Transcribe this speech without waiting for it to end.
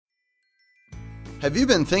Have you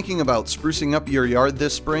been thinking about sprucing up your yard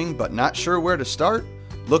this spring but not sure where to start?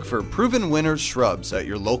 Look for Proven Winners shrubs at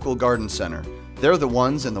your local garden center. They're the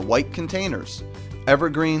ones in the white containers.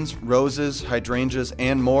 Evergreens, roses, hydrangeas,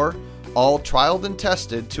 and more, all trialed and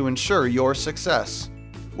tested to ensure your success.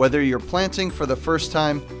 Whether you're planting for the first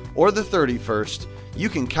time or the 31st, you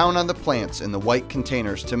can count on the plants in the white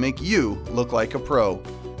containers to make you look like a pro.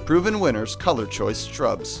 Proven Winners Color Choice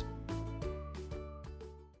Shrubs.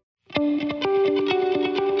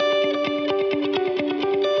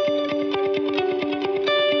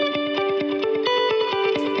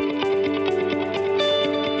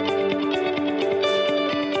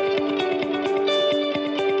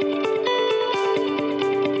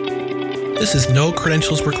 This is No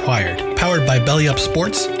Credentials Required, powered by Belly Up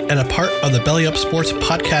Sports and a part of the Belly Up Sports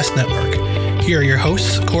Podcast Network. Here are your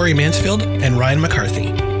hosts, Corey Mansfield and Ryan McCarthy.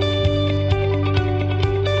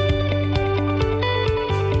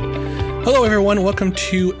 Hello, everyone. Welcome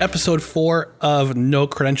to episode 4 of No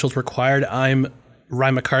Credentials Required. I'm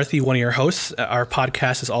Ryan McCarthy, one of your hosts. Our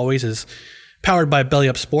podcast, as always, is powered by Belly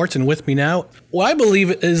Up Sports, and with me now, what I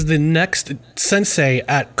believe is the next sensei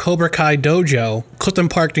at Cobra Kai Dojo, Clifton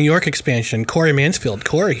Park, New York expansion, Corey Mansfield.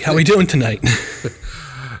 Corey, how are we doing tonight?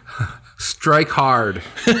 Strike hard.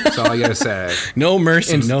 That's all I gotta say. No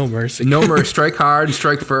mercy, no mercy. No mercy. Strike hard and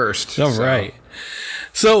strike first. All right.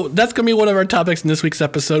 So that's gonna be one of our topics in this week's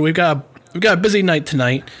episode. We've got a busy night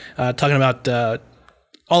tonight, talking about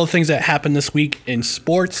all the things that happened this week in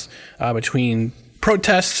sports, between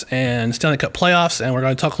protests and Stanley Cup playoffs, and we're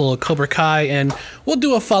going to talk a little Cobra Kai, and we'll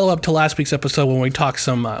do a follow-up to last week's episode when we talk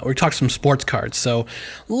some sports cards. So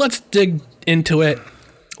let's dig into it.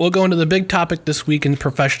 We'll go into the big topic this week in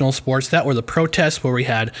professional sports. That were the protests, where we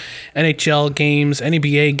had NHL games,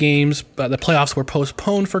 NBA games. The playoffs were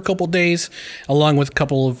postponed for a couple days, along with a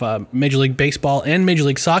couple of Major League Baseball and Major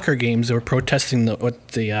League Soccer games that were protesting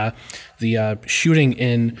the shooting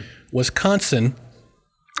in Wisconsin.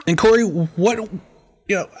 And Corey,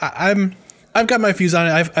 I've got my views on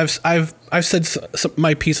it. I've said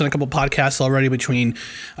my piece on a couple podcasts already between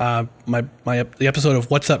the episode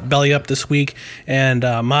of What's Up Belly Up this week and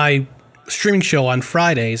my streaming show on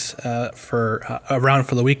Fridays for around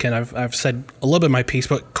for the weekend. I've said a little bit of my piece,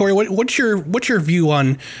 but Corey, what's your view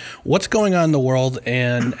on what's going on in the world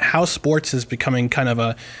and how sports is becoming kind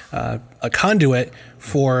of a conduit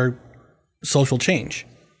for social change?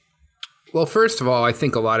 Well, first of all, I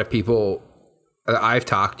think a lot of people I've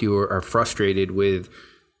talked to are frustrated with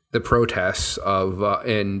the protests of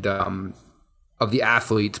the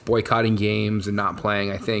athletes boycotting games and not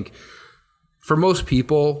playing. I think for most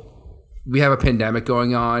people, we have a pandemic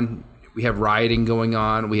going on. We have rioting going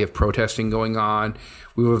on. We have protesting going on.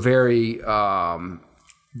 We have a very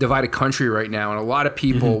divided country right now. And a lot of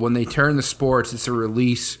people, when they turn to sports, it's a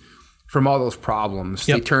release from all those problems.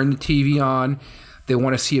 Yep. They turn the TV on. They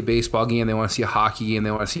want to see a baseball game. They want to see a hockey game.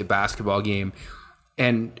 They want to see a basketball game.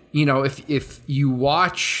 And, if you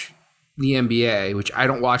watch the NBA, which I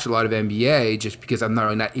don't watch a lot of NBA just because I'm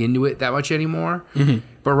really not into it that much anymore,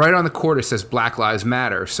 but right on the court it says Black Lives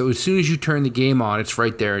Matter. So as soon as you turn the game on, it's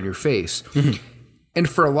right there in your face. And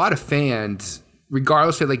for a lot of fans,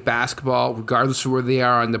 regardless if they like basketball, regardless of where they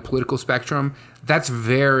are on the political spectrum, that's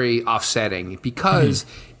very offsetting because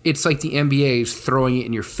it's like the NBA is throwing it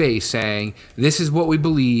in your face saying, this is what we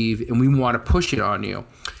believe and we want to push it on you.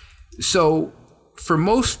 So for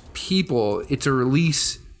most people, it's a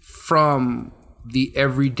release from the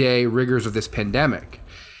everyday rigors of this pandemic.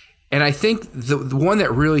 And I think the one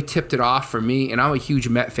that really tipped it off for me, and I'm a huge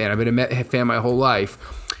Met fan, I've been a Met fan my whole life,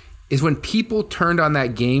 is when people turned on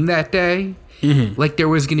that game that day, like there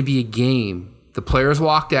was going to be a game. The players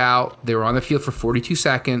walked out, they were on the field for 42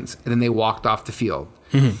 seconds, and then they walked off the field.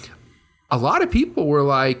 A lot of people were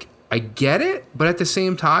like, I get it, but at the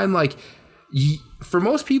same time, like, for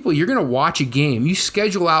most people, you're going to watch a game. You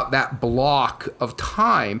schedule out that block of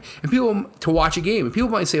time and people to watch a game. And people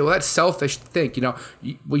might say, well, that's selfish to think,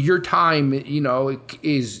 well, your time,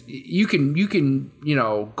 is you can,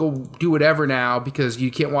 go do whatever now because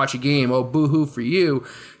you can't watch a game. Oh, boo-hoo for you.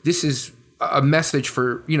 This is a message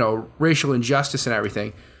for, racial injustice and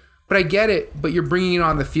everything. But I get it, but you're bringing it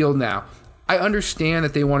on the field now. I understand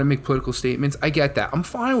that they want to make political statements. I get that. I'm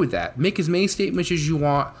fine with that. Make as many statements as you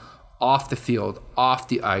want off the field, off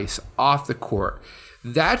the ice, off the court.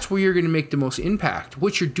 That's where you're going to make the most impact.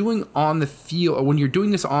 What you're doing on the field, or when you're doing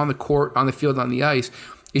this on the court, on the field, on the ice,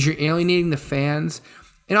 is you're alienating the fans.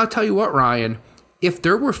 And I'll tell you what, Ryan, if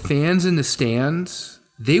there were fans in the stands,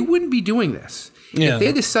 they wouldn't be doing this. Yeah. If they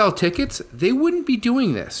had to sell tickets, they wouldn't be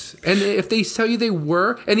doing this. And if they tell you they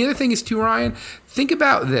were, and the other thing is too, Ryan, think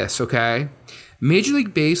about this, okay? Major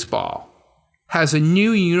League Baseball has a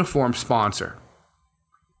new uniform sponsor.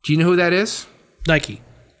 Do you know who that is? Nike.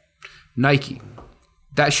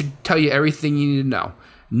 That should tell you everything you need to know.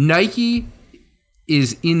 Nike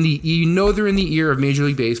is they're in the ear of Major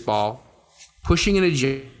League Baseball, pushing an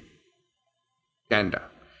agenda.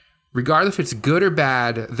 Regardless if it's good or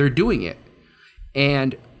bad, they're doing it.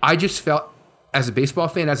 And I just felt, as a baseball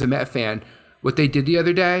fan, as a Met fan, what they did the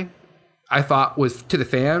other day, I thought was, to the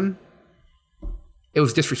fan, it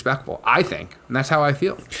was disrespectful, I think. And that's how I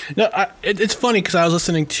feel. No, it's funny because I was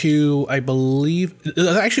listening to, I believe,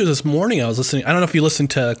 actually it was this morning I was listening. I don't know if you listen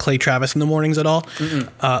to Clay Travis in the mornings at all.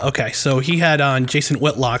 Okay, so he had on Jason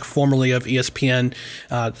Whitlock, formerly of ESPN.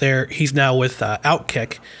 He's now with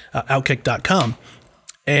Outkick, Outkick.com.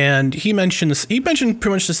 And he mentioned this. He mentioned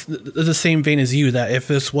pretty much the same vein as you, that if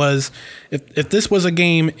this was a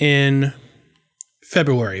game in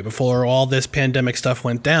February before all this pandemic stuff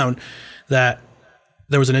went down, that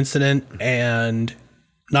there was an incident and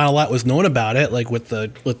not a lot was known about it, like with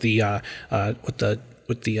the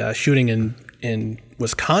shooting in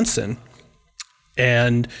Wisconsin.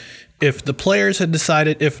 And if the players had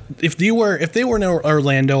decided, if they were in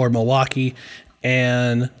Orlando or Milwaukee,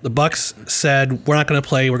 and the Bucks said, we're not going to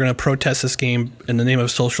play, we're going to protest this game in the name of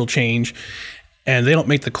social change, and they don't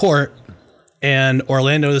make the court, and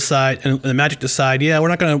Orlando decide and the Magic decide, yeah, we're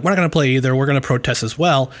not going to play either, we're going to protest as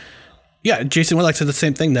well. Yeah, Jason Whitlock said the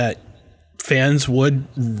same thing, that fans would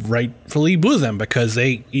rightfully boo them because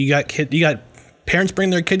you got parents bring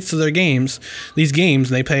their kids to these games,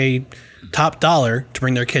 and they pay top dollar to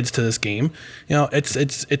bring their kids to this game. You know,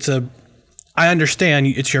 I understand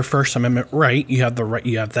it's your First Amendment right. You have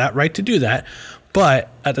that right to do that. But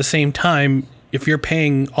at the same time, if you're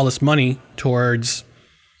paying all this money towards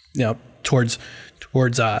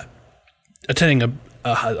attending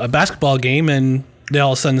a basketball game, and they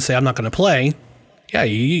all of a sudden say, I'm not going to play. Yeah,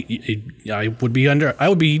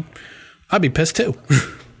 I'd be pissed too.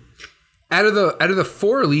 Out of the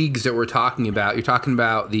four leagues that we're talking about, you're talking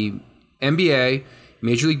about the NBA,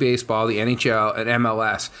 Major League Baseball, the NHL, and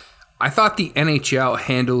MLS. I thought the NHL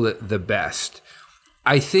handled it the best.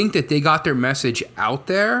 I think that they got their message out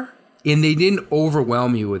there and they didn't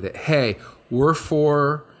overwhelm you with it. Hey, we're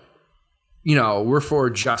for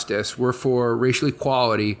justice, we're for racial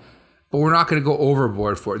equality, but we're not going to go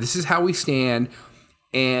overboard for it. This is how we stand.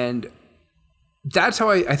 And that's how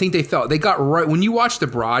I think they felt. They got right. When you watch the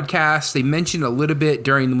broadcast, they mentioned a little bit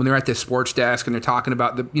when they're at the sports desk and they're talking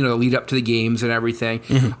about the lead up to the games and everything.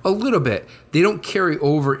 Mm-hmm. A little bit. They don't carry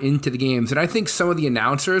over into the games. And I think some of the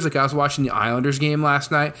announcers, like I was watching the Islanders game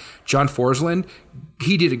last night, John Forsland,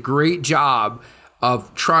 he did a great job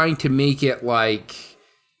of trying to make it like,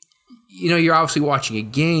 you're obviously watching a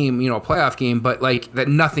game, a playoff game, but like that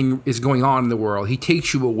nothing is going on in the world. He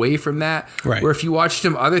takes you away from that. Right. Where if you watch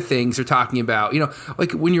some other things they're talking about,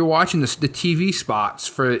 like when you're watching the TV spots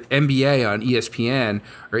for NBA on ESPN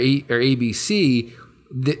or ABC,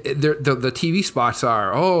 the TV spots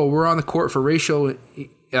are, we're on the court for racial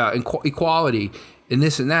equality and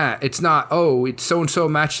this and that. It's not, it's so-and-so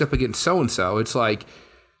matched up against so-and-so. It's like,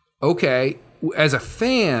 okay, as a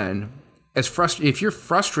fan, if you're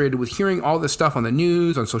frustrated with hearing all this stuff on the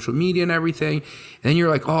news, on social media and everything, and then you're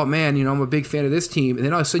like, oh man, I'm a big fan of this team, and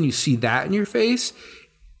then all of a sudden you see that in your face,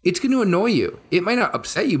 it's going to annoy you. It might not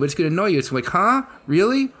upset you, but it's going to annoy you. It's like, huh?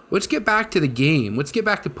 Really? Let's get back to the game. Let's get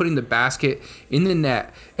back to putting the basket in the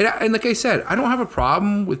net. And like I said, I don't have a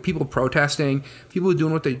problem with people protesting, people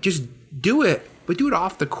doing what they just do it, but do it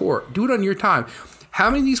off the court. Do it on your time. How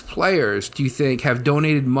many of these players do you think have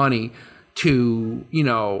donated money to,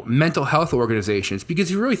 mental health organizations? Because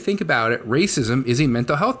if you really think about it, racism is a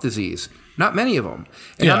mental health disease. Not many of them.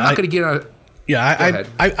 And I'm not going to get on. Yeah,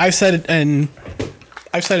 I've said it, and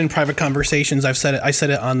I've said it in private conversations. I said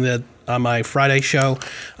it on my Friday show.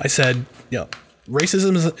 I said,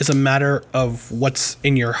 racism is a matter of what's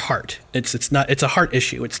in your heart. It's a heart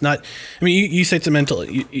issue. It's not. I mean, you say it's a mental.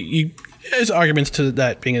 There's arguments to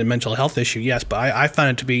that being a mental health issue, yes, but I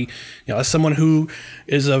find it to be, as someone who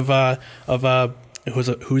is who has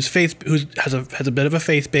a bit of a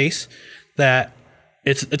faith base, that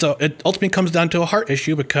it ultimately comes down to a heart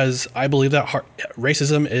issue, because I believe that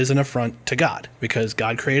racism is an affront to God, because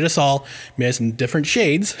God created us all, made us in different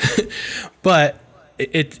shades, but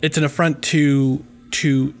it's an affront to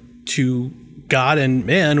God and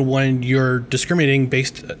man when you're discriminating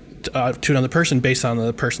based to another person based on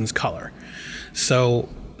the person's color. So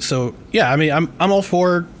yeah, I mean, I'm all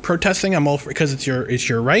for protesting. I'm all for, because it's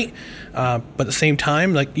your right. But at the same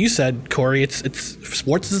time, like you said, Corey, it's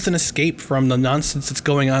sports is an escape from the nonsense that's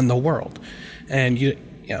going on in the world. And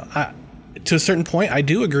to a certain point, I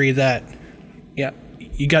do agree that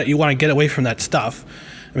you want to get away from that stuff.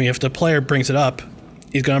 I mean, if the player brings it up,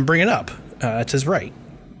 he's going to bring it up. That's his right.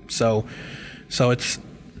 So it's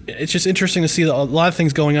just interesting to see a lot of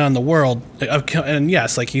things going on in the world. And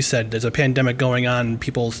yes, like you said, there's a pandemic going on.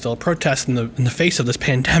 People still protest in the face of this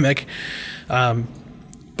pandemic.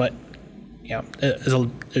 But yeah,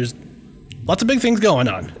 there's lots of big things going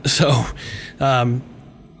on. So,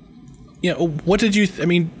 what did you? I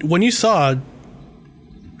mean, when you saw,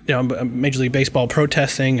 Major League Baseball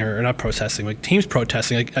protesting, or not protesting, like teams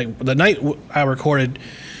protesting, like the night I recorded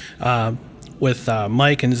with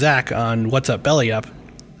Mike and Zach on What's Up Belly Up,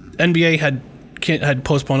 NBA had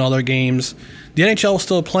postponed all their games. The NHL was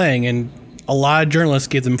still playing, and a lot of journalists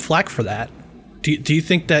gave them flack for that. Do you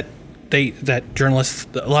think that a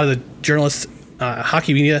lot of the journalists,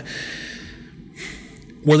 hockey media,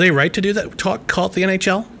 were they right to do that? Call it the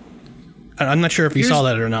NHL? I'm not sure if you saw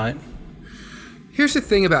that or not. Here's the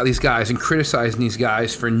thing about these guys and criticizing these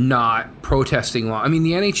guys for not protesting long. I mean,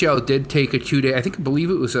 the NHL did take a 2-day, I believe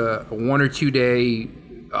it was a 1 or 2 day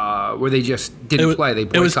where they just didn't play. They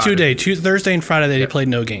boycotted. It was 2 days. Thursday and Friday they played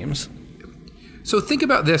no games. So think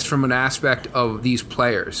about this from an aspect of these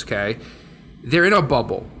players, okay? They're in a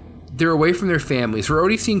bubble. They're away from their families. We're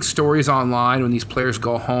already seeing stories online when these players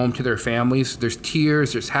go home to their families. There's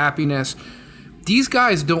tears, there's happiness. These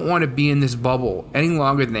guys don't want to be in this bubble any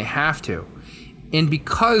longer than they have to. And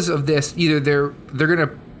because of this, either they're going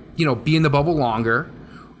to, be in the bubble longer,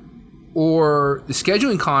 or the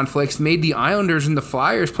scheduling conflicts made the Islanders and the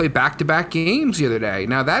Flyers play back-to-back games the other day.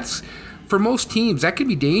 Now that's, for most teams, that could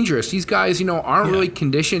be dangerous. These guys, aren't really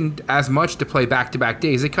conditioned as much to play back-to-back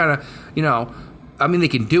days. They kind of, they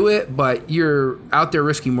can do it, but you're out there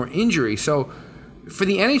risking more injury. So for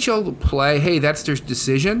the NHL to play, hey, that's their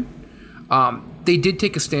decision. They did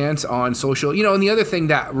take a stance on social, and the other thing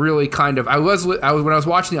that really kind of, when I was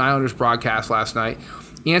watching the Islanders broadcast last night,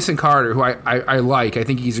 Anson Carter, who I like, I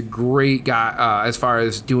think he's a great guy as far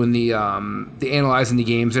as doing the analyzing the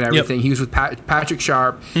games and everything. Yep. He was with Patrick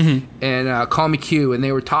Sharp and Colin McHugh, and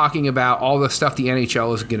they were talking about all the stuff the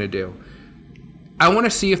NHL is going to do. I want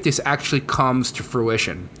to see if this actually comes to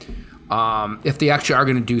fruition. If they actually are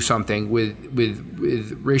going to do something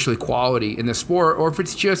with racial equality in the sport, or if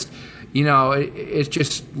it's just, it's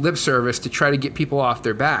just lip service to try to get people off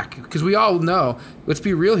their back. Because we all know, let's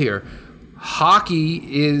be real here,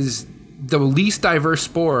 hockey is the least diverse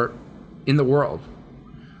sport in the world.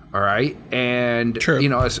 All right, and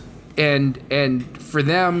and for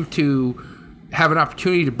them to have an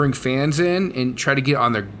opportunity to bring fans in and try to get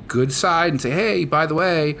on their good side and say, hey, by the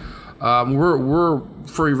way, we're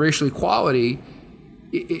for racial equality.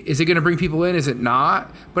 Is it going to bring people in? Is it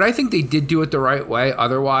not? But I think they did do it the right way.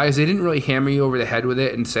 Otherwise, they didn't really hammer you over the head with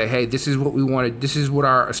it and say, hey, this is what we wanted. This is what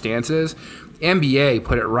our stance is. NBA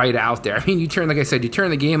put it right out there. I mean, you turn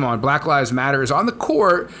the game on. Black Lives Matter is on the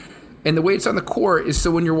court. And the way it's on the court is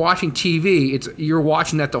so when you're watching TV, you're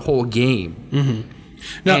watching that the whole game.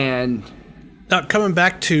 Mm-hmm. Now, coming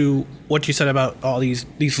back to what you said about all these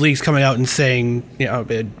leagues coming out and saying,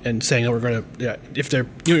 and saying that we're going to, if they're,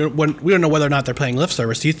 when we don't know whether or not they're playing lip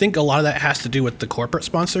service. Do you think a lot of that has to do with the corporate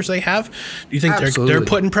sponsors they have? Do you think they're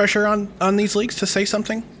putting pressure on these leagues to say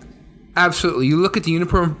something? Absolutely. You look at the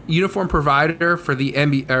uniform provider for the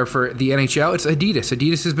NBA, or for the NHL, it's Adidas.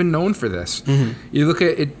 Adidas has been known for this. Mm-hmm. You look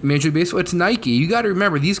at Major League Baseball, it's Nike. You got to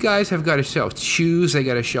remember, these guys have got to sell shoes, they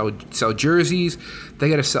got to sell jerseys, they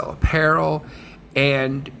got to sell apparel,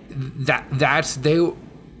 and that's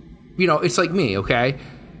it's like me, okay?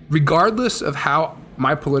 Regardless of how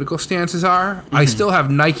my political stances are, mm-hmm. I still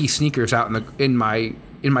have Nike sneakers out in my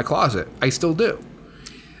closet. I still do.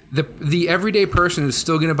 The everyday person is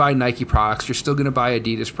still going to buy Nike products. You're still going to buy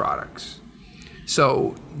Adidas products.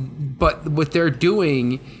 So, but what they're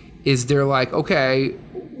doing is they're like, okay,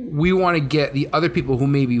 we want to get the other people who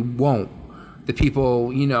maybe won't. The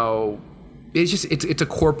people, it's a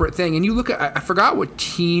corporate thing. And you look at, I forgot what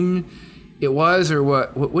team it was, or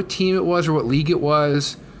what team it was, or what league it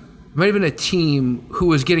was. It might have been a team who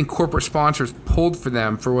was getting corporate sponsors pulled for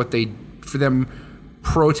them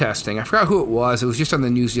protesting. I forgot who it was. It was just on the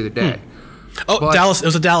news the other day. Dallas. It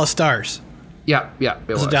was the Dallas Stars. Yeah. It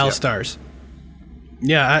was the Dallas Stars.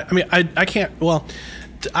 Yeah, I can't. Well,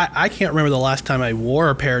 I can't remember the last time I wore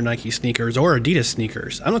a pair of Nike sneakers or Adidas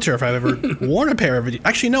sneakers. I'm not sure if I've ever worn a pair of Adidas.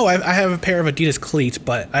 Actually, no, I have a pair of Adidas cleats,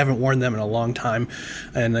 but I haven't worn them in a long time,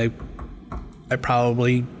 and I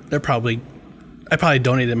probably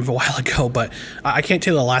donated them a while ago. But I can't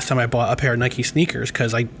tell you the last time I bought a pair of Nike sneakers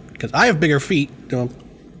because I have bigger feet.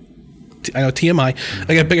 I know TMI.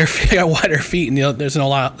 I got bigger feet. I got wider feet, and there's not a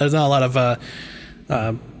lot of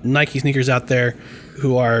Nike sneakers out there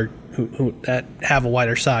who are who that have a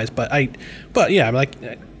wider size. But yeah,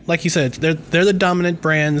 like you said, they're the dominant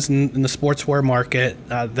brands in the sportswear market.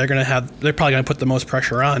 They're probably gonna put the most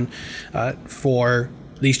pressure on for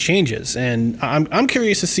these changes, and I'm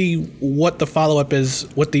curious to see what the follow up is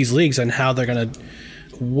with these leagues and how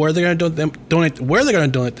where they're gonna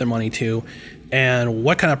donate their money to, and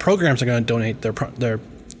what kind of programs they're gonna donate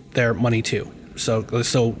their money to.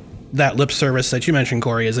 So that lip service that you mentioned,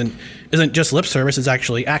 Corey, isn't just lip service; it's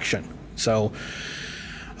actually action. So,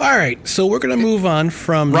 all right, so we're gonna move on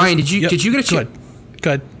from Ryan. Did you get a chance?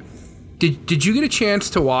 Go ahead. Did you get a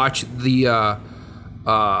chance to watch the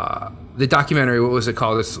documentary? What was it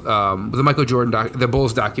called? This the Michael Jordan the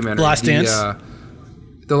Bulls documentary, Last Dance.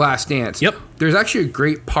 The Last Dance. Yep. There's actually a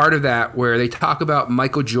great part of that where they talk about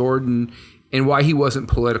Michael Jordan and why he wasn't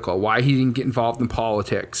political, why he didn't get involved in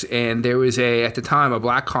politics. And there was at the time, a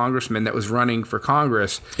black congressman that was running for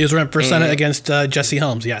Congress. He was running for Senate against Jesse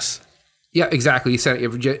Helms, yes. Yeah, exactly. He said,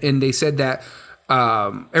 and they said that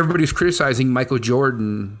everybody was criticizing Michael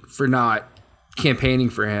Jordan for not campaigning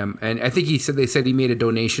for him. And I think they said he made a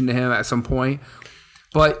donation to him at some point.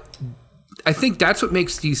 But I think that's what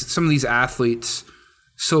makes some of these athletes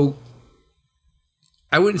so,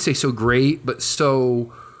 I wouldn't say so great, but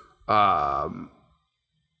so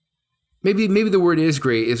maybe the word is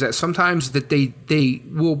great, is that sometimes that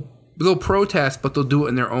they'll protest, but they'll do it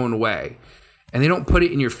in their own way, and they don't put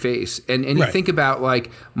it in your face. And you think about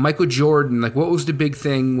like Michael Jordan, like what was the big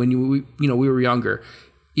thing when we were younger?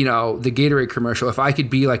 The Gatorade commercial. If I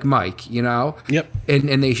could be like Mike, Yep.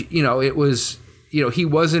 And they it was he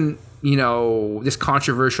wasn't this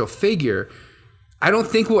controversial figure. I don't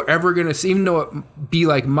think we're ever going to see, even though it be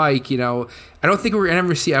like Mike, I don't think we're going to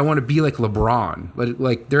ever see, I want to be like LeBron.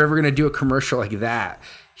 Like they're ever going to do a commercial like that.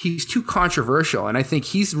 He's too controversial. And I think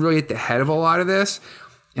he's really at the head of a lot of this.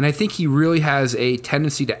 And I think he really has a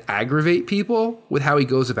tendency to aggravate people with how he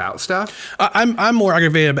goes about stuff. I'm more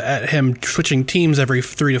aggravated at him switching teams every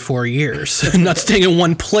 3 to 4 years, not staying in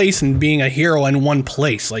one place and being a hero in one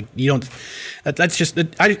place. Like you don't. That's just.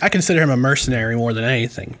 I consider him a mercenary more than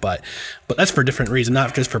anything, but that's for a different reason,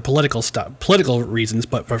 not just for political reasons,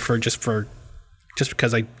 but just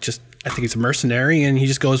because I think he's a mercenary and he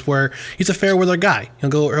just goes where he's a fair weather guy. He'll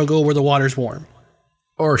go where the water's warm.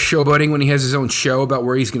 Or showboating when he has his own show about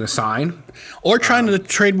where he's going to sign. Or trying to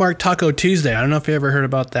trademark Taco Tuesday. I don't know if you ever heard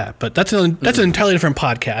about that, but that's an entirely different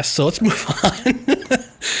podcast. So let's move on.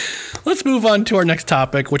 Let's move on to our next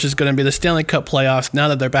topic, which is going to be the Stanley Cup playoffs. Now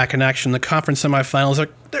that they're back in action, the conference semifinals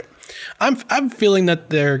I'm feeling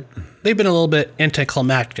that they've been a little bit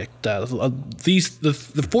anticlimactic.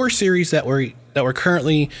 The 4 series that we're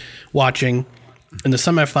currently watching in the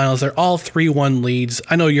semifinals, they're all 3-1 leads.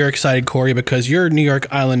 I know you're excited, Corey, because your New York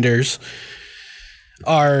Islanders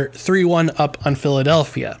are 3-1 up on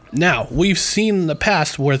Philadelphia. Now, we've seen in the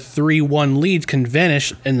past where 3-1 leads can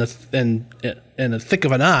vanish in the thick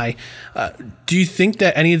of an eye. Do you think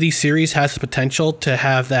that any of these series has the potential to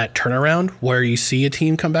have that turnaround where you see a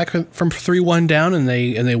team come back from 3-1 down and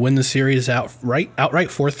they win the series outright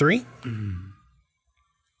 4-3?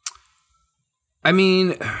 I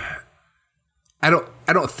mean, I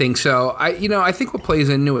don't think so. I think what plays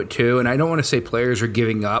into it too, and I don't want to say players are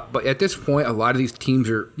giving up, but at this point, a lot of these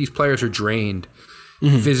players are drained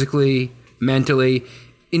physically, mentally,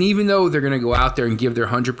 and even though they're going to go out there and give their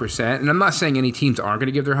 100%, and I'm not saying any teams aren't going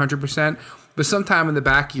to give their 100%, but sometime in the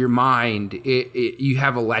back of your mind, you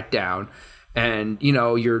have a letdown, and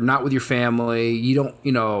you're not with your family. You don't,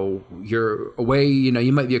 you're away.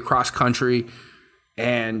 You might be across country,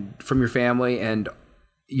 and from your family, and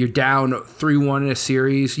you're down 3-1 in a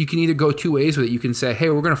series. You can either go 2 ways with it. You can say, hey,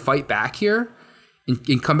 we're going to fight back here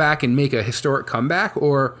and come back and make a historic comeback.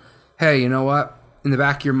 Or, hey, you know what? In the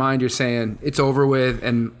back of your mind, you're saying it's over with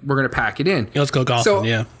and we're going to pack it in. Yeah, let's go golfing, so,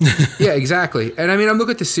 yeah. Yeah, exactly. And I mean, I'm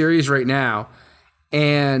looking at the series right now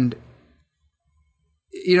and,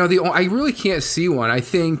 I really can't see one. I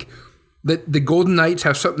think that the Golden Knights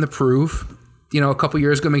have something to prove. A couple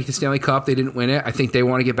years ago, make the Stanley Cup. They didn't win it. I think they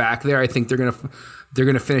want to get back there. I think they're going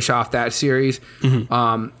to finish off that series.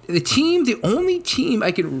 The only team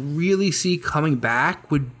I could really see coming back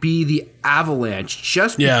would be the Avalanche,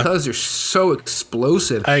 just because they're so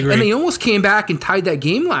explosive. I agree. And they almost came back and tied that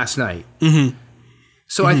game last night.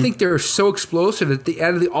 So I think they're so explosive that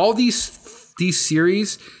out of all these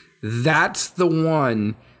series, that's the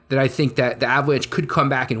one that I think that the Avalanche could come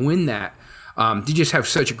back and win that. They just have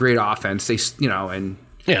such a great offense. They do have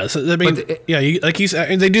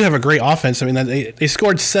a great offense. I mean, they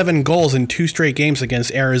scored 7 goals in 2 straight games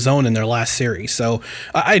against Arizona in their last series. So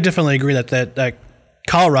I definitely agree that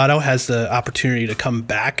Colorado has the opportunity to come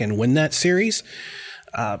back and win that series.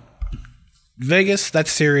 Vegas, that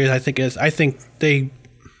series, I think they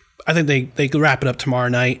wrap it up tomorrow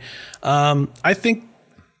night. I think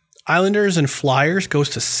Islanders and Flyers goes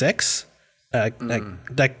to 6.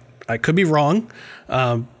 That I could be wrong.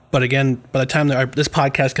 But again, by the time this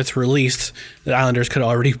podcast gets released, the Islanders could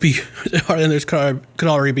already be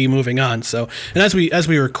moving on. So, and as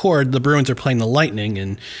we record, the Bruins are playing the Lightning,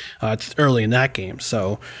 and it's early in that game.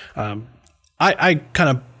 So, I kind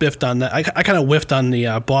of biffed on that. I kind of whiffed on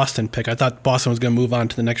the Boston pick. I thought Boston was going to move on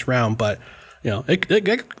to the next round, but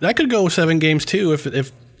that could go 7 games too if they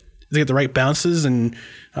get the right bounces and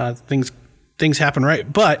things happen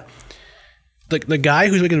right. But the guy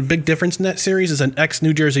who's making a big difference in that series is an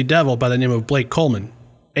ex-New Jersey Devil by the name of Blake Coleman,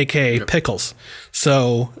 a.k.a. Pickles.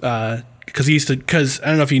 So, because I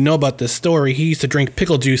don't know if you know about this story, he used to drink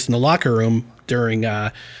pickle juice in the locker room during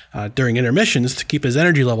intermissions to keep his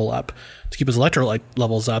energy level up, to keep his electrolyte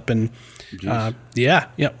levels up. And he's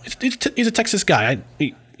a Texas guy.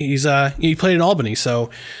 He played in Albany, so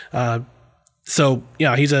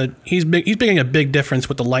he's making a big difference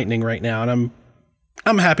with the Lightning right now, and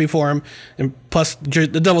I'm happy for him. And plus, the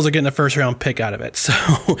Devils are getting a first round pick out of it. So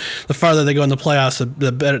the farther they go in the playoffs,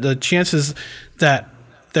 the better the chances that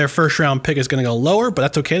their first round pick is going to go lower. But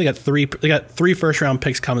that's okay. They got three first round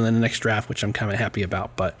picks coming in the next draft, which I'm kind of happy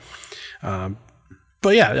about. But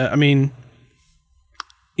yeah, I mean,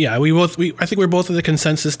 yeah, I think we're both of the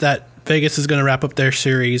consensus that Vegas is going to wrap up their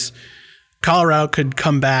series. Colorado could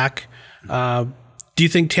come back. Do you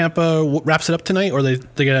think Tampa wraps it up tonight, or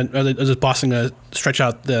is Boston going to stretch it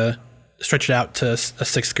out to a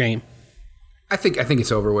 6th game? I think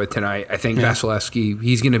it's over with tonight. I think Vasilevsky,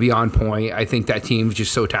 he's going to be on point. I think that team's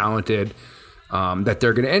just so talented that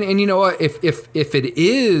they're going to. And you know what? If it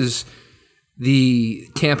is the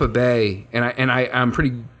Tampa Bay, and I'm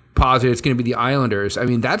pretty positive it's going to be the Islanders. I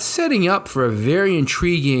mean, that's setting up for a very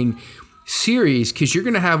intriguing series, because you're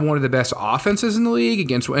going to have one of the best offenses in the league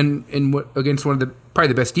against one of the probably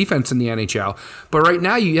the best defense in the NHL. But right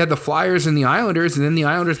now you had the Flyers and the Islanders, and then the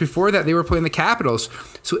Islanders before that they were playing the Capitals.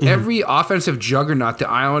 So every offensive juggernaut the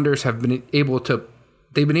Islanders have been able to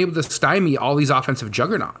stymie all these offensive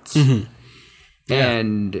juggernauts. Mm-hmm. Yeah.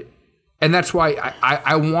 And that's why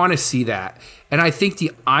I want to see that. And I think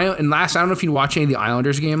I don't know if you watched any of the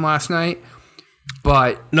Islanders game last night.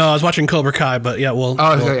 But no, I was watching Cobra Kai, but yeah,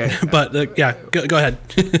 okay. But go ahead.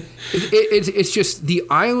 It's just the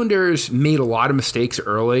Islanders made a lot of mistakes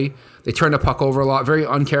early. They turned the puck over a lot, very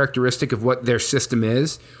uncharacteristic of what their system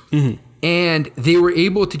is. Mm-hmm. And they were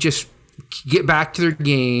able to just get back to their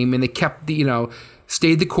game, and they kept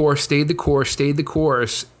stayed the course.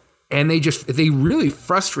 And they really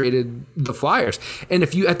frustrated the Flyers. And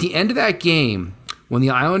if you, at the end of that game, when the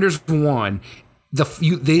Islanders won,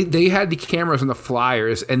 they had the cameras on the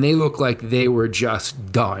Flyers, and they looked like they were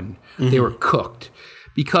just done. Mm-hmm. They were cooked,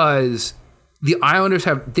 because the Islanders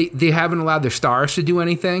they haven't allowed their stars to do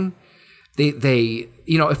anything. They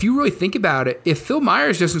if you really think about it, if Phil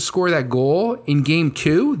Myers doesn't score that goal in Game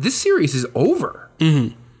 2, this series is over.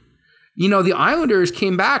 Mm-hmm. The Islanders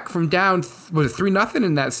came back from down, was it 3-0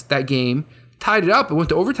 in that game, tied it up. It went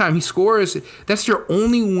to overtime. He scores. That's their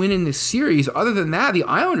only win in this series. Other than that, the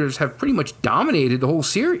Islanders have pretty much dominated the whole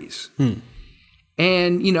series. And,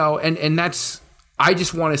 and that's, I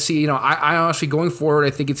just want to see, I honestly, going forward,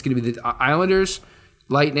 I think it's going to be the Islanders,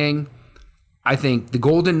 Lightning, I think the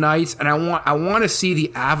Golden Knights, and I want to see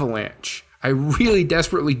the Avalanche. I really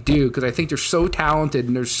desperately do, because I think they're so talented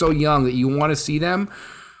and they're so young that you want to see them.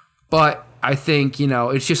 But I think,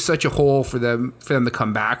 it's just such a hole for them to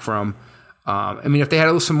come back from. If they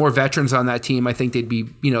had some more veterans on that team, I think they'd be,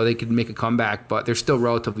 they could make a comeback, but they're still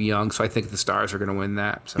relatively young, so I think the Stars are going to win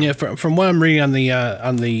that. So. Yeah, from what I'm reading on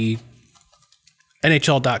the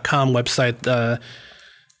NHL.com website,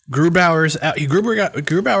 Grubauer's out.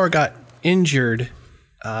 Grubauer got injured,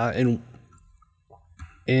 in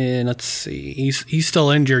let's see, he's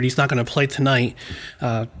still injured. He's not going to play tonight,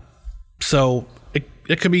 so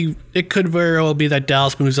it could very well be that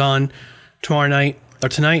Dallas moves on tonight.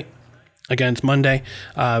 Again, it's Monday.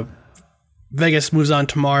 Vegas moves on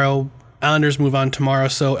tomorrow. Islanders move on tomorrow.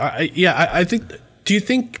 So, I think. Do you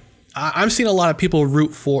think I'm seeing a lot of people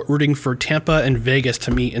rooting for Tampa and Vegas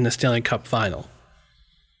to meet in the Stanley Cup final?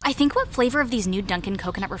 I think what flavor of these new Dunkin'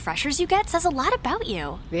 coconut refreshers you get says a lot about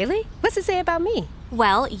you. Really? What's it say about me?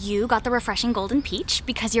 Well, you got the refreshing golden peach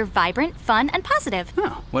because you're vibrant, fun, and positive.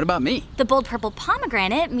 Oh, what about me? The bold purple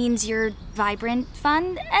pomegranate means you're vibrant,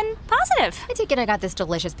 fun, and positive. I take it I got this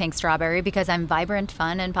delicious pink strawberry because I'm vibrant,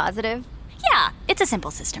 fun, and positive. Yeah, it's a simple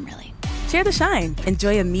system, really. Share the shine.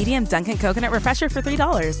 Enjoy a medium Dunkin' Coconut Refresher for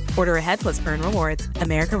 $3. Order ahead plus earn rewards.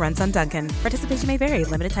 America runs on Dunkin'. Participation may vary.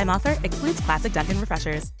 Limited time offer. Excludes classic Dunkin'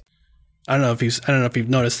 Refreshers. I don't know if you've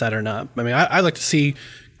noticed that or not. I mean, I like to see,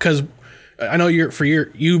 because I know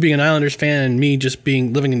you being an Islanders fan and me just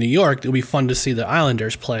living in New York, it'll be fun to see the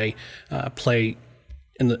Islanders play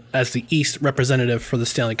as the East representative for the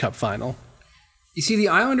Stanley Cup final. You see, the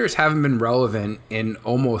Islanders haven't been relevant in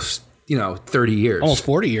almost 30 years, almost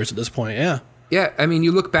 40 years at this point. Yeah. Yeah, I mean,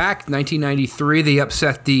 you look back, 1993, they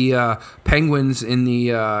upset the Penguins in the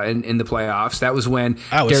playoffs. That was when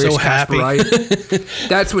I was so happy.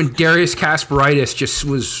 That's when Darius Kasparaitis just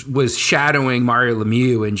was shadowing Mario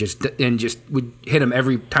Lemieux and just would hit him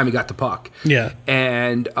every time he got the puck. Yeah,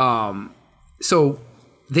 and so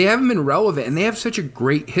they haven't been relevant, and they have such a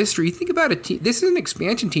great history. You think about a team. This is an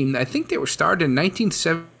expansion team. I think they were started in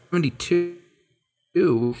 1972.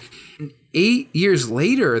 And 8 years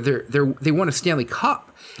later, they won a Stanley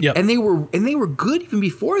Cup. Yep. And they were good even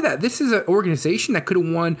before that. This is an organization that could have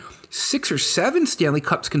won 6 or 7 Stanley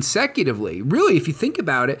Cups consecutively. Really, if you think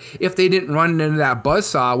about it, if they didn't run into that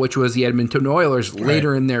buzzsaw, which was the Edmonton Oilers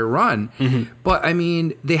later in their run. Mm-hmm. But I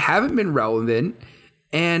mean, they haven't been relevant.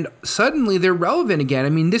 And suddenly they're relevant again. I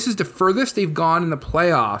mean, this is the furthest they've gone in the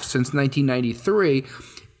playoffs since 1993.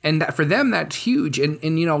 And that, for them, that's huge. And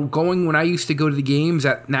when I used to go to the games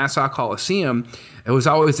at Nassau Coliseum, it was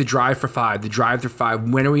always the drive for 5.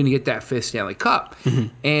 When are we going to get that 5th Stanley Cup? Mm-hmm.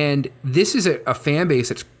 And this is a fan base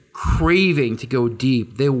that's craving to go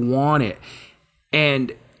deep. They want it.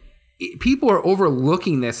 And people are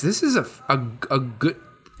overlooking this. This is a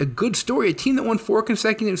good story. A team that won 4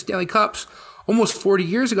 consecutive Stanley Cups almost 40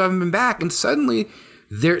 years ago haven't been back. And suddenly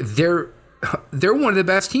they're one of the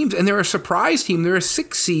best teams, and they're a surprise team. They're a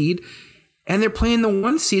 6 seed, and they're playing the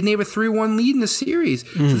 1 seed, and they have a 3-1 lead in the series.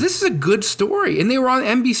 So this is a good story, and they were on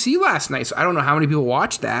NBC last night, so I don't know how many people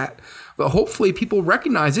watched that, but hopefully people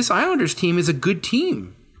recognize this Islanders team is a good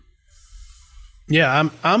team. Yeah,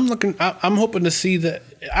 I'm hoping to see that.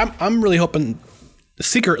 I'm really hoping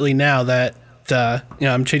secretly now that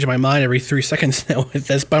I'm changing my mind every 3 seconds now with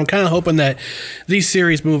this, but I'm kind of hoping that these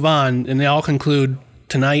series move on and they all conclude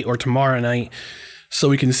tonight or tomorrow night, so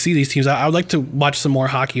we can see these teams. I would like to watch some more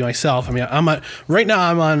hockey myself. I mean, right now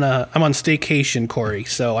I'm on staycation, Corey.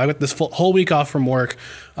 So I got this whole week off from work.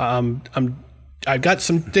 I've got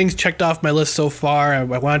some things checked off my list so far. I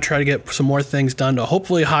want to try to get some more things done. So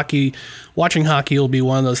hopefully, watching hockey will be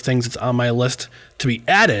one of those things that's on my list to be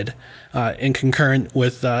added in concurrence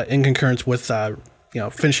with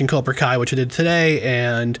finishing Cobra Kai, which I did today,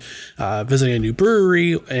 and visiting a new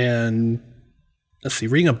brewery and. Let's see,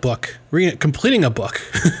 completing a book.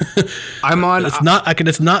 It's not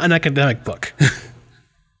an academic book.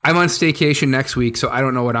 I'm on staycation next week, so I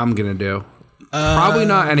don't know what I'm gonna do. Probably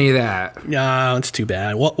not any of that. No, it's too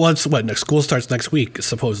bad. What next? School starts next week,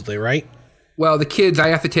 supposedly, right? Well, the kids, I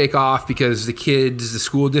have to take off because the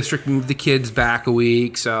school district moved the kids back a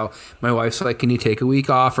week. So my wife's like, can you take a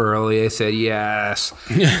week off early? I said, yes.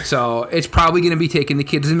 So it's probably going to be taking the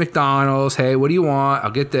kids to McDonald's. Hey, what do you want?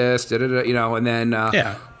 I'll get this, and then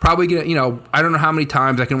probably going to, I don't know how many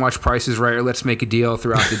times I can watch Price is Right or Let's Make a Deal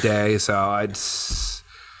throughout the day.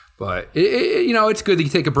 But it's good that you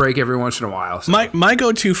take a break every once in a while. So. My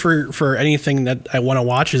go-to for anything that I want to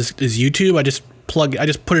watch is YouTube. I just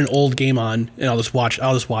put an old game on and I'll just watch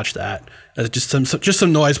that. Just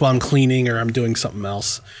some noise while I'm cleaning or I'm doing something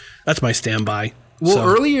else. That's my standby.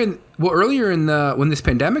 Earlier in when this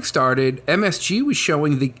pandemic started, MSG was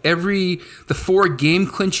showing the 4 game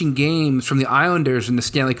clinching games from the Islanders in the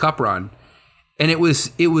Stanley Cup run. And it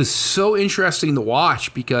was so interesting to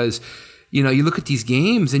watch because you look at these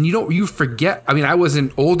games and you forget. I mean, I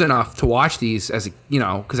wasn't old enough to watch these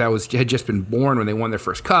because I had just been born when they won their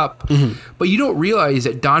first cup. Mm-hmm. But you don't realize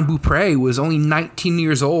that Don Beaupre was only 19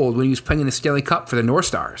 years old when he was playing in the Stanley Cup for the North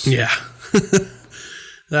Stars. Yeah.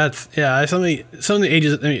 Some of the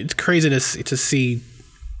ages. I mean, it's crazy to see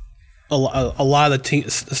a lot of the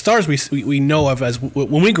stars we know of as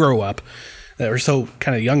when we grow up that were so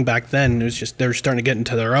kind of young back then. It was just they're starting to get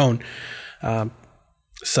into their own.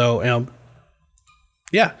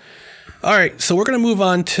 Yeah. All right. So we're going to move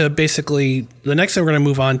on to basically the next thing we're going to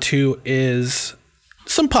move on to is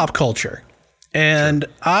some pop culture. And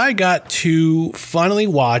I got to finally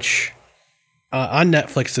watch on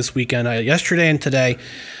Netflix this weekend, yesterday and today,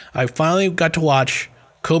 I finally got to watch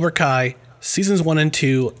Cobra Kai seasons 1 and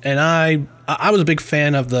 2. And I was a big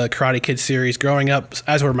fan of the Karate Kid series growing up,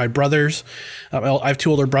 as were my brothers. I have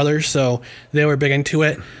 2 older brothers, so they were big into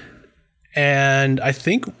it. And I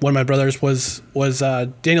think one of my brothers was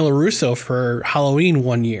Daniel LaRusso for Halloween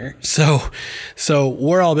one year. So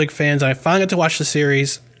we're all big fans. I finally got to watch the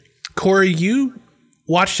series. Corey, you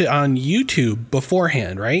watched it on YouTube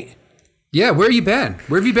beforehand, right? Yeah, where have you been?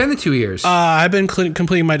 Where have you been the 2 years? I've been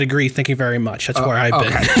completing my degree. Thank you very much. That's where I've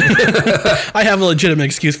been. I have a legitimate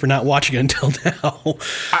excuse for not watching it until now.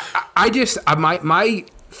 I just my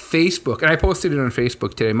Facebook, and I posted it on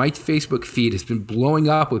Facebook today. My Facebook feed has been blowing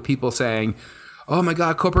up with people saying, "Oh my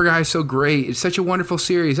God, Cobra Kai is so great! It's such a wonderful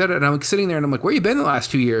series." And I'm like sitting there, and I'm like, "Where you been the last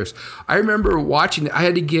 2 years?" I remember watching. I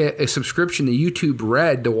had to get a subscription to YouTube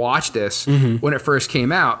Red to watch this when it first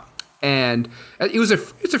came out. And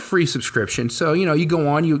it's a free subscription, so you go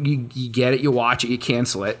on, you get it, you watch it, you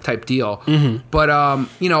cancel it, type deal. But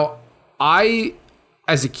I,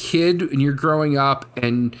 as a kid, and you're growing up,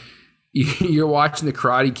 and you're watching the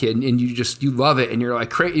Karate Kid, and you love it, and you're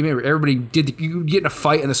like, you remember everybody you get in a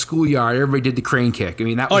fight in the schoolyard, everybody did the crane kick. I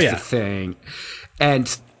mean, that was the thing. And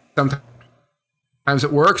sometimes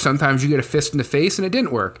it works, sometimes you get a fist in the face, and it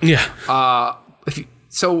didn't work. Yeah.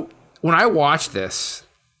 So when I watch this.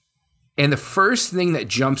 And the first thing that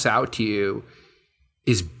jumps out to you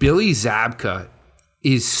is Billy Zabka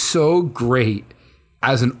is so great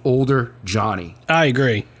as an older Johnny. I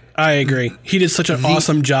agree. He did such an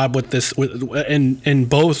awesome job with this in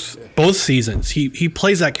both seasons. He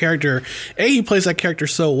plays that character. He plays that character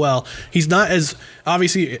so well. He's not as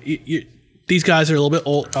obviously. These guys are a little bit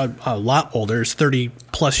old, a lot older. It's 30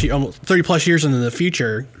 plus years into the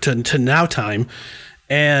future to now time,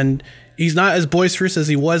 and. He's not as boisterous as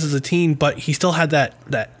he was as a teen, but he still had that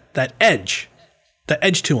edge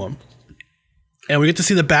to him. And we get to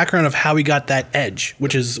see the background of how he got that edge,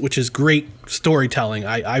 which is great storytelling.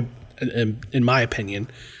 I in my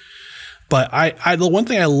opinion. But I the one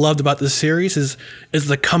thing I loved about this series is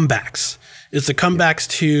the comebacks. It's the comebacks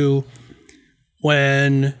to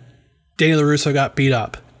when Daniel LaRusso got beat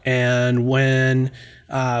up, and when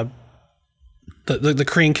the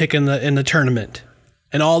crane kick in the tournament.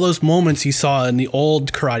 And all those moments you saw in the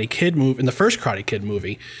old Karate Kid movie, in the first Karate Kid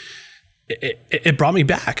movie, it brought me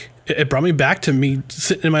back. It brought me back to me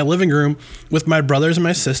sitting in my living room with my brothers and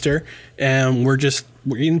my sister, and we're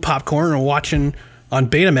eating popcorn and watching on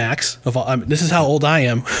Betamax. This is how old I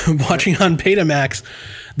am, watching on Betamax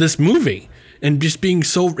this movie and just being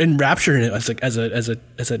so enraptured in it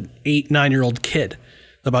as an 8-9-year-old kid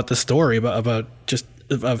about the story about just.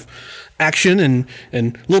 Of action and a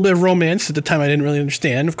little bit of romance. At the time I didn't really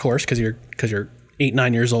understand, of course, because you're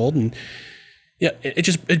 8-9 years old, and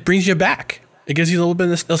it brings you back. It gives you a little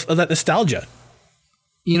bit of that nostalgia.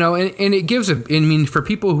 And it gives for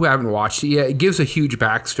people who haven't watched it yet, it gives a huge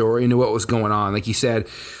backstory into what was going on. Like you said,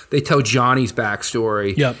 they tell Johnny's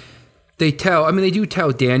backstory. Yep. They do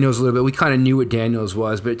tell Daniel's a little bit. We kind of knew what Daniel's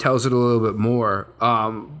was, but it tells it a little bit more.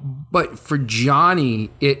 But for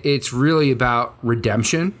Johnny, it's really about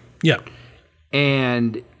redemption. Yeah.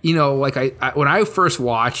 And, like I when I first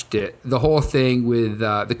watched it, the whole thing with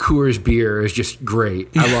the Coors beer is just great.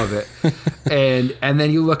 I love it. and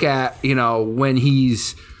then you look at, when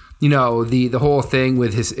he's, the whole thing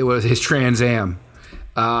with his Trans Am.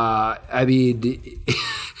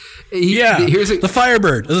 Here's the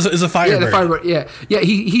Firebird is a Firebird. Yeah, the Firebird. Yeah.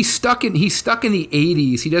 He's stuck in the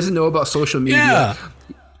 80s. He doesn't know about social media.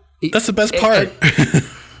 Yeah, that's the best part.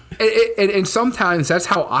 And sometimes that's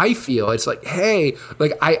how I feel. It's like, hey,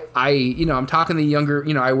 like I'm talking to younger.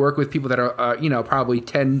 I work with people that are probably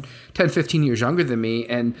 10, 15 years younger than me,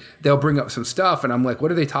 and they'll bring up some stuff, and I'm like,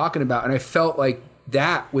 what are they talking about? And I felt like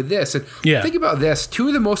that with this. And think about this: 2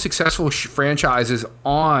 of the most successful franchises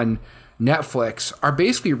on Netflix are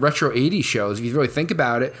basically retro 80s shows. If you really think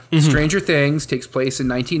about it, Stranger Things takes place in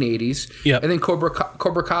 1980s. Yep. And then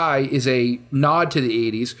Cobra Kai is a nod to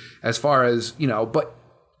the 80s as far as, but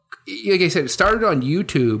like I said, it started on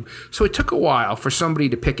YouTube, so it took a while for somebody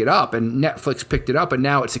to pick it up, and Netflix picked it up, and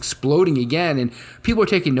now it's exploding again, and people are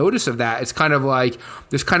taking notice of that. It's kind of like,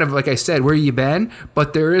 there's kind of, like I said, where you been?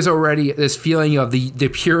 But there is already this feeling of the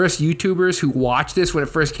purest YouTubers who watched this when it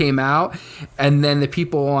first came out, and then the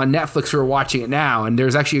people on Netflix who are watching it now. And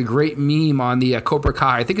there's actually a great meme on the Cobra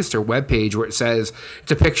Kai, I think it's their webpage, where it says,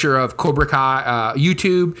 it's a picture of Cobra Kai,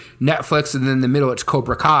 YouTube, Netflix, and then in the middle it's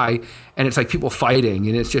Cobra Kai. And it's like people fighting,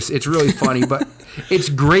 and it's really funny. But it's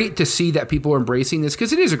great to see that people are embracing this,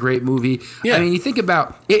 because it is a great movie. Yeah. I mean, you think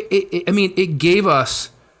about it. It gave us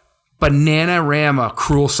Bananarama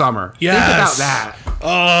Cruel Summer. Yes. Think about that.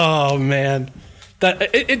 Oh man,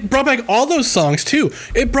 it brought back all those songs too.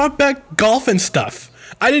 It brought back golf and stuff.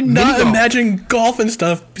 I did not imagine golf and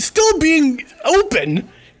stuff still being open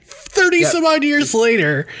 30 some odd years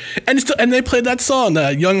later, and they played that song,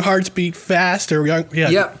 "Young Hearts Beat Fast," or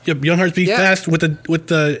 "Young Hearts Beat Fast" with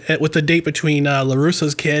the date between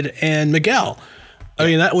LaRusso's kid and Miguel. I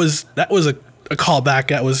mean, that was a callback.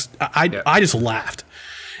 That was I just laughed,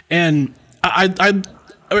 and I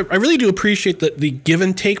really do appreciate the give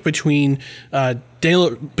and take between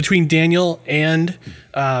Daniel and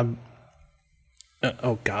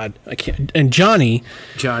oh God, I can't, and Johnny.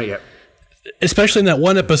 Yeah. Especially in that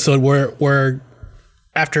one episode where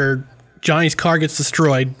after Johnny's car gets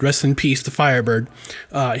destroyed, rest in peace, the Firebird,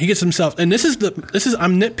 he gets himself, and this is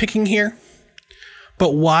I'm nitpicking here,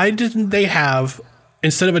 but why didn't they have,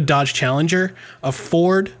 instead of a Dodge Challenger, a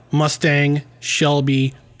Ford Mustang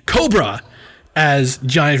Shelby Cobra as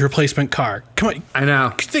Johnny's replacement car? Come on. I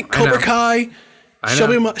know. You think Cobra Kai?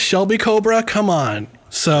 Shelby Cobra? Come on.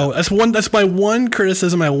 So that's my one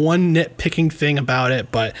criticism, my one nitpicking thing about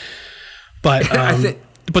it, but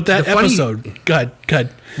that episode, go ahead.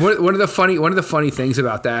 One of the funny things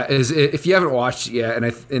about that is, if you haven't watched it yet,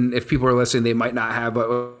 and if people are listening, they might not have, but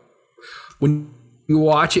when you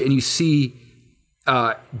watch it and you see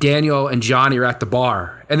Daniel and Johnny are at the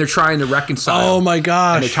bar and they're trying to reconcile. Oh my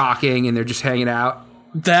gosh! And they're talking and they're just hanging out.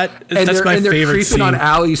 That's my favorite creeping scene. On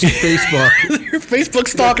Allie's Facebook. They're Facebook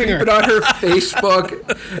stalking her. On her Facebook,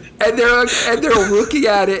 and they're looking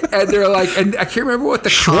at it, and they're like, and I can't remember what the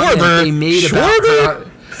comment they made about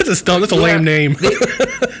her. That's a lame name.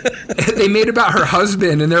 They made about her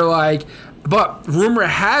husband, and they're like, but rumor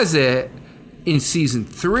has it in season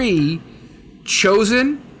 3,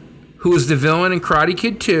 Chosen, who was the villain in Karate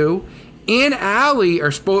Kid 2, and Allie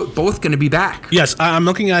are both going to be back. Yes, I'm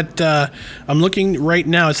looking right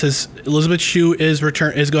now. It says Elizabeth Shue is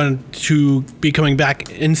going to be coming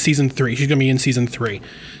back in season 3. She's going to be in season 3.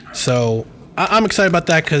 So I'm excited about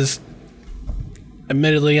that because,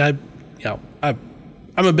 admittedly, I'm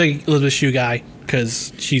a big Elizabeth Shue guy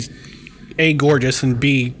because she's A, gorgeous, and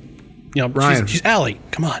B, Ryan. She's Allie.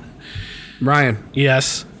 Come on, Ryan.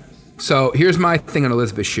 Yes. So here's my thing on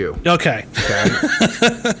Elizabeth Shue. Okay.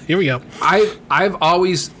 Here we go.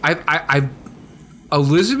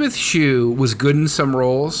 Elizabeth Shue was good in some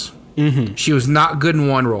roles. Mm-hmm. She was not good in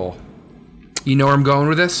one role. You know where I'm going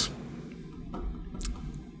with this?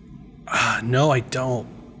 No, I don't.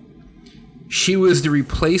 She was the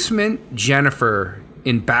replacement Jennifer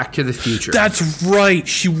in Back to the Future. That's right.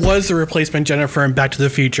 She was the replacement Jennifer in Back to the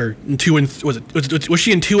Future. In 2 and was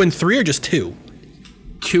she in 2 and 3 or just 2?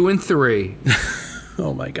 2 and 3.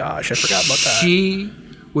 Oh my gosh, I forgot about that. She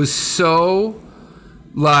was so,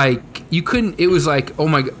 like, you couldn't, it was like, oh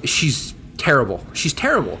my god, she's terrible. She's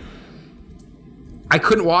terrible. I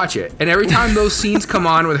couldn't watch it. And every time those scenes come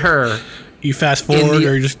on with her, you fast forward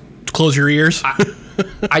or you just close your ears?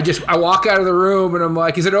 I walk out of the room and I'm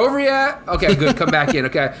like, is it over yet? Okay, good. Come back in.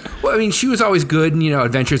 Okay. Well, I mean, she was always good in,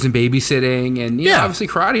 Adventures in Babysitting and, obviously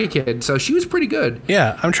Karate Kid. So she was pretty good.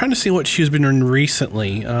 Yeah. I'm trying to see what she's been doing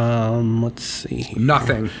recently. Let's see here.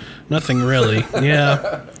 Nothing really.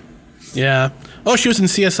 Yeah. Yeah. Oh, she was in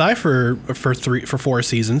CSI for 4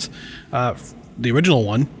 seasons. The original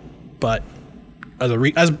one, but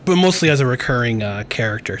but mostly as a recurring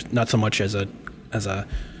character, not so much as a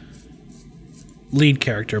lead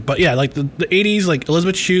character. But yeah, like the 80s, like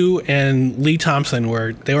Elizabeth Shue and Lee Thompson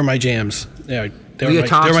were my jams. Yeah, Leah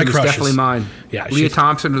Thompson was definitely mine. Yeah, Leah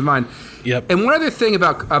Thompson was mine. Yep. And one other thing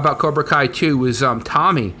about Cobra Kai 2 was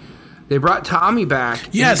Tommy. They brought Tommy back.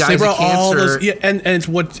 Yes, they brought all those. Yeah, and it's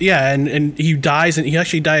and he dies, and he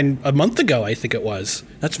actually died a month ago, I think it was.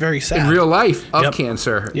 That's very sad. In real life of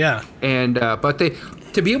cancer. Yeah. And but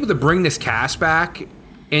to be able to bring this cast back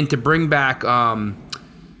and to bring back I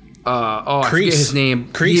forget his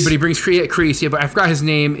name. Kreese. Yeah, but he brings Kreese. Yeah, but I forgot his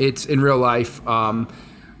name. It's in real life.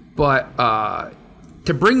 But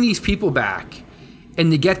to bring these people back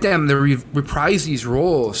and to get them to reprise these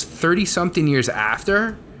roles 30-something years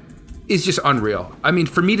after is just unreal. I mean,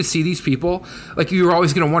 for me to see these people, like, you were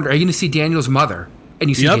always going to wonder, are you going to see Daniel's mother? And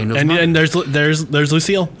you see Daniel's mother. And there's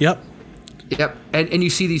Lucille. Yep. Yep. And you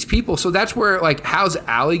see these people. So that's where, like, how's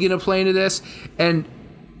Allie going to play into this? And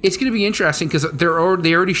it's going to be interesting because they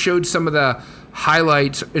already showed some of the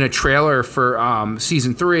highlights in a trailer for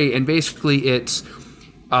season 3, and basically it's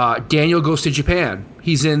Daniel goes to Japan.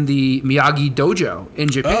 He's in the Miyagi dojo in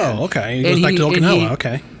Japan. Oh, okay. He goes back to Okinawa.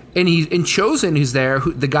 Okay. And he's in Chosen, who's there,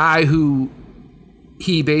 the guy who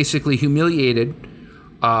he basically humiliated,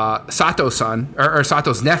 Sato's son or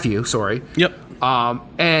Sato's nephew. Sorry. Yep.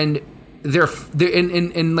 And they're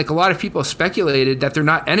like, a lot of people have speculated that they're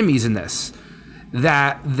not enemies in this,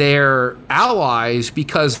 that they're allies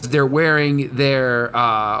because they're wearing their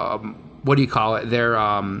what do you call it?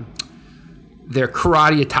 their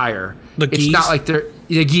karate attire. It's not like they're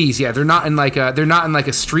the gis. Yeah, they're not in like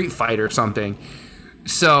a street fight or something.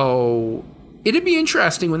 So it'd be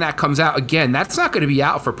interesting when that comes out. Again, that's not going to be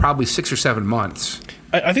out for probably 6 or 7 months.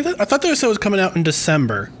 I thought they said it was coming out in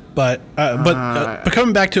December, but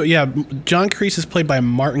coming back to it, yeah, John Kreese is played by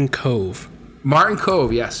Martin Kove. Martin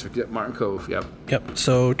Kove, yes, Martin Kove. Yep.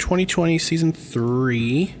 So 2020 season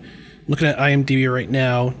 3. Looking at IMDb right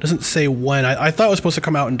now, doesn't say when. I thought it was supposed to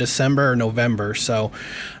come out in December or November. So,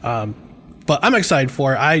 but I'm excited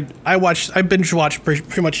for it. I binge watched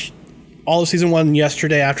pretty much all of season 1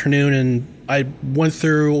 yesterday afternoon, and I went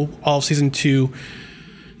through all of season 2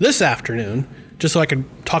 this afternoon just so I could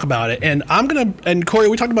talk about it. And and Corey,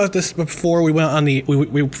 we talked about this before we went on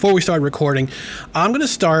before we started recording. I'm gonna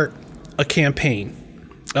start a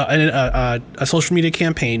campaign, a social media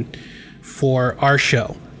campaign for our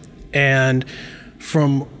show. And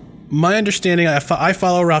from my understanding, I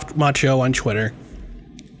follow Ralph Macchio on Twitter.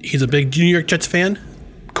 He's a big New York Jets fan.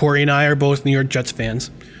 Corey and I are both New York Jets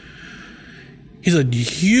fans. He's a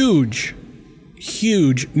huge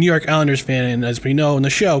New York Islanders fan, and as we know in the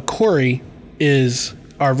show, Corey is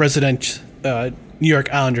our resident New York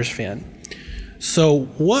Islanders fan. So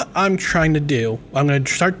what I'm trying to do, I'm going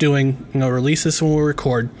to start doing, I'm going to release this when we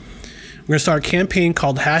record. We're going to start a campaign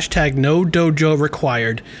called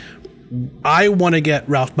 #NoDojoRequired. I want to get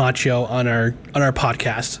Ralph Macchio on our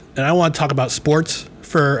podcast, and I want to talk about sports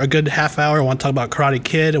for a good half hour. I want to talk about Karate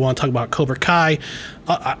Kid. I want to talk about Cobra Kai.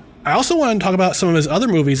 I also want to talk about some of his other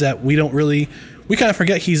movies that we kind of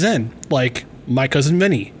forget he's in, like My Cousin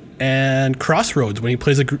Vinny and Crossroads when he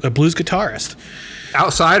plays a blues guitarist.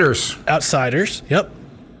 Outsiders, yep.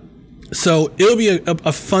 So it'll be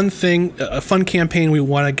a fun thing, a fun campaign we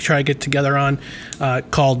want to try to get together on,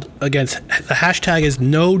 called, again, the hashtag is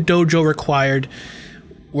 #NoDojoRequired.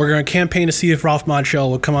 We're going to campaign to see if Ralph Macchio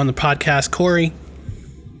will come on the podcast. Corey,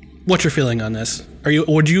 what's your feeling on this?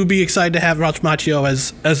 Would you be excited to have Ralph Macchio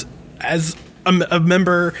as a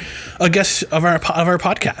member, a guest of our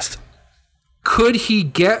podcast? Could he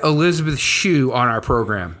get Elizabeth Shue on our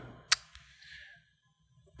program?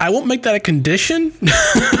 I won't make that a condition,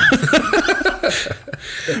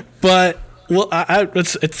 but well,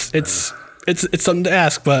 it's something to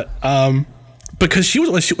ask. But because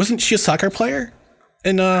wasn't she a soccer player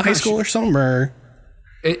in high school or something? Or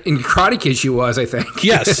in Karate Kid, she was, I think.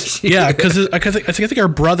 Yes, yeah, because I think her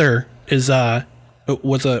brother he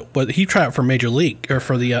tried out for Major League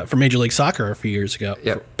for Major League Soccer a few years ago,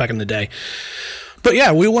 back in the day. But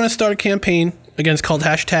yeah, we want to start a campaign again. It's called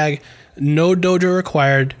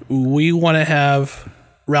 #NoDojoRequired. We want to have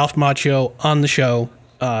Ralph Macchio on the show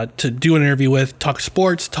to do an interview with, talk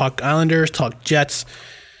sports, talk Islanders, talk Jets,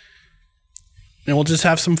 and we'll just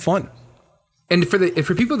have some fun. And for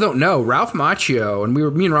people who don't know, Ralph Macchio, and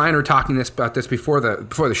me and Ryan were talking about this before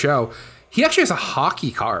the show. He actually has a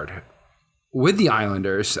hockey card with the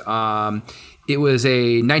Islanders. It was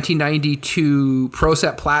a 1992 Pro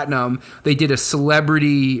Set Platinum. They did a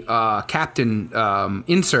celebrity captain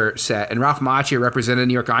insert set, and Ralph Macchio represented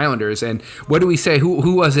New York Islanders. And what do we say?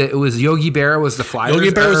 Who was it? It was Yogi Berra was the Flyers.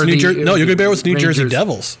 Yogi Berra was Yogi Berra was New Jersey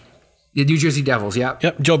Devils. The New Jersey Devils, yeah.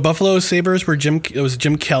 Yep. Joe Buffalo Sabres were Jim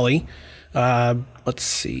Kelly. Let's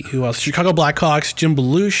see who else. Chicago Blackhawks, Jim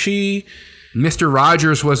Belushi. Mr.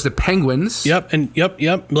 Rogers was the Penguins. Yep.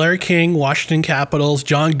 Larry King, Washington Capitals,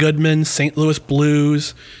 John Goodman, St. Louis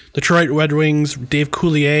Blues, Detroit Red Wings, Dave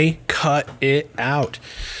Coulier. Cut it out.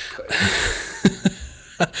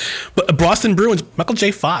 But Boston Bruins, Michael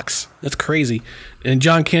J. Fox. That's crazy. And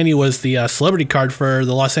John Candy was the celebrity card for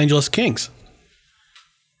the Los Angeles Kings.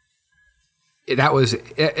 It was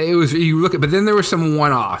you look at, but then there were some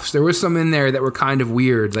one-offs. There was some in there that were kind of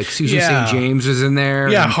weird, like Susan St. James was in there.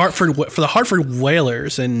 Yeah, Hartford for the Hartford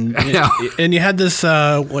Whalers, and you had this.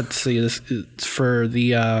 Let's see, this it's for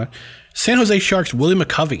the San Jose Sharks. Willie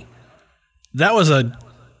McCovey.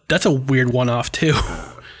 That's a weird one-off too.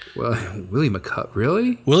 Well, Willie McCovey,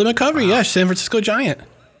 really? Willie McCovey, yeah, San Francisco Giant.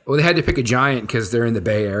 Well, they had to pick a Giant because they're in the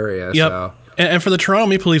Bay Area. Yep. So. And for the Toronto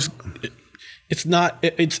Maple Leafs. It's not.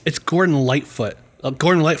 It's Gordon Lightfoot.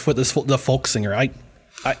 Gordon Lightfoot is the folk singer. I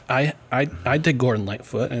dig Gordon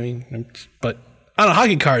Lightfoot. I mean, but on a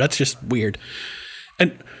hockey card, that's just weird.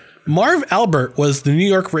 And Marv Albert was the New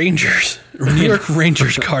York Rangers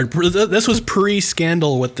card. This was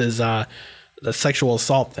pre-scandal with his the sexual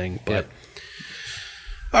assault thing. But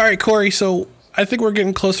all right, Corey. So I think we're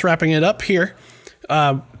getting close to wrapping it up here.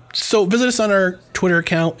 So visit us on our Twitter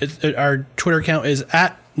account. Our Twitter account is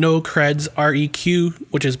 @NoCreds REQ,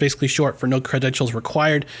 which is basically short for No Credentials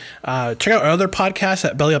Required. Check out our other podcasts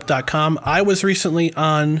at bellyup.com. I was recently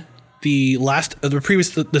on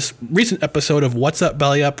this recent episode of What's Up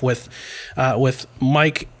Belly Up with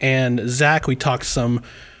Mike and Zach. We talked some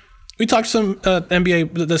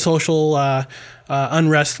NBA, the social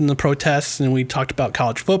unrest and the protests, and we talked about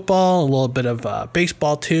college football, a little bit of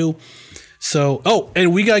baseball too. So,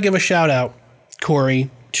 and we gotta give a shout out, Corey,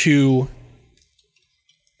 to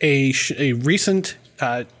a recent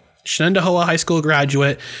Shenandoah High School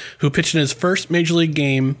graduate who pitched in his first major league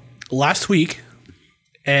game last week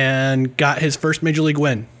and got his first major league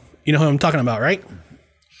win. You know who I'm talking about, right?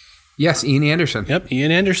 Yes, Ian Anderson. Yep,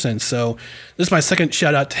 Ian Anderson. So this is my second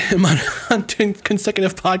shout out to him on 2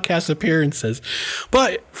 consecutive podcast appearances.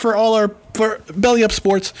 But for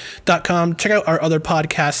bellyupsports.com, check out our other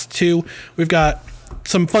podcasts too. We've got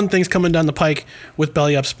some fun things coming down the pike with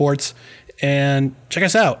Belly Up Sports, and check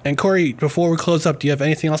us out. And Corey, before we close up, do you have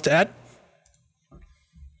anything else to add?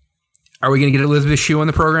 Are we going to get Elizabeth Shue on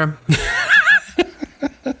the program?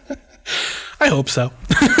 I hope so.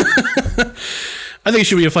 I think it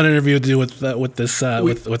should be a fun interview to do with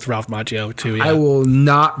Ralph Macchio too. Yeah. I will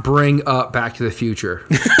not bring up Back to the Future.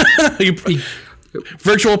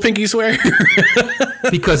 Virtual pinky swear?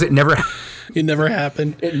 Because it never happened.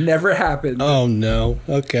 It never happened. Oh no.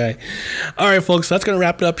 Okay. All right, folks. That's going to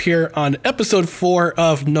wrap it up here on episode 4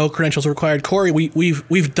 of No Credentials Required. Corey,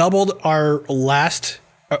 we've doubled our last.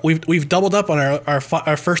 We've doubled up on our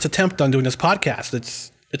first attempt on doing this podcast.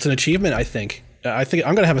 It's an achievement, I think. I think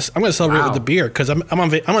I'm gonna celebrate with the beer because I'm on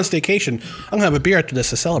staycation. I'm gonna have a beer after this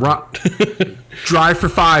to celebrate. Drive for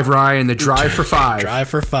 5, Ryan. The drive for 5. Drive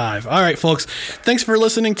for 5. All right, folks. Thanks for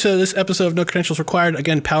listening to this episode of No Credentials Required.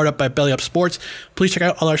 Again, powered up by Belly Up Sports. Please check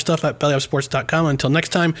out all our stuff at bellyupsports.com. Until next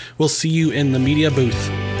time, we'll see you in the media booth.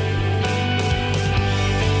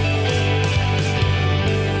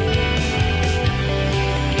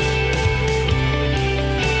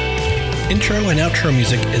 Intro and outro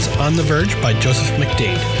music is On the Verge by Joseph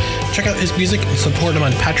McDade. Check out his music and support him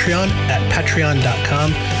on Patreon at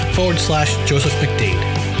patreon.com/Joseph McDade.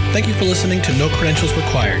 Thank you for listening to No Credentials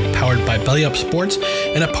Required, powered by Belly Up Sports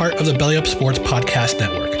and a part of the Belly Up Sports Podcast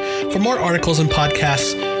Network. For more articles and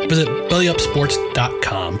podcasts, visit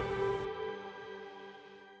bellyupsports.com.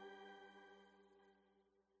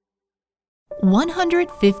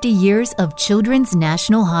 150 years of Children's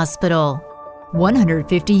National Hospital.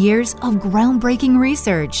 150 years of groundbreaking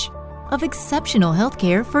research, of exceptional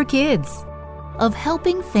healthcare for kids, of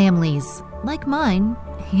helping families like mine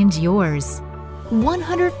and yours.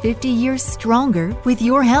 150 years stronger with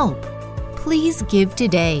your help. Please give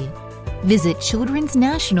today. Visit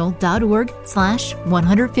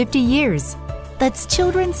childrensnational.org/150 years. That's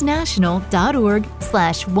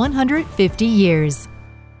childrensnational.org/150 years.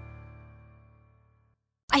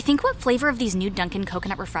 I think what flavor of these new Dunkin'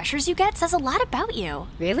 coconut refreshers you get says a lot about you.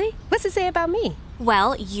 Really? What's it say about me?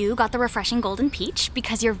 Well, you got the refreshing golden peach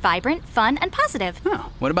because you're vibrant, fun, and positive. Oh,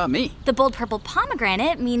 what about me? The bold purple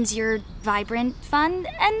pomegranate means you're vibrant, fun,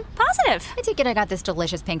 and positive. I take it I got this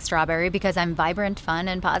delicious pink strawberry because I'm vibrant, fun,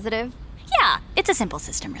 and positive. Yeah, it's a simple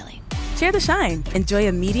system, really. Share the shine. Enjoy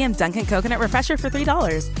a medium Dunkin' coconut refresher for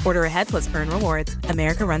 $3. Order ahead plus earn rewards.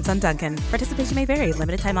 America runs on Dunkin'. Participation may vary.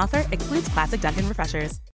 Limited time offer. Excludes classic Dunkin' refreshers.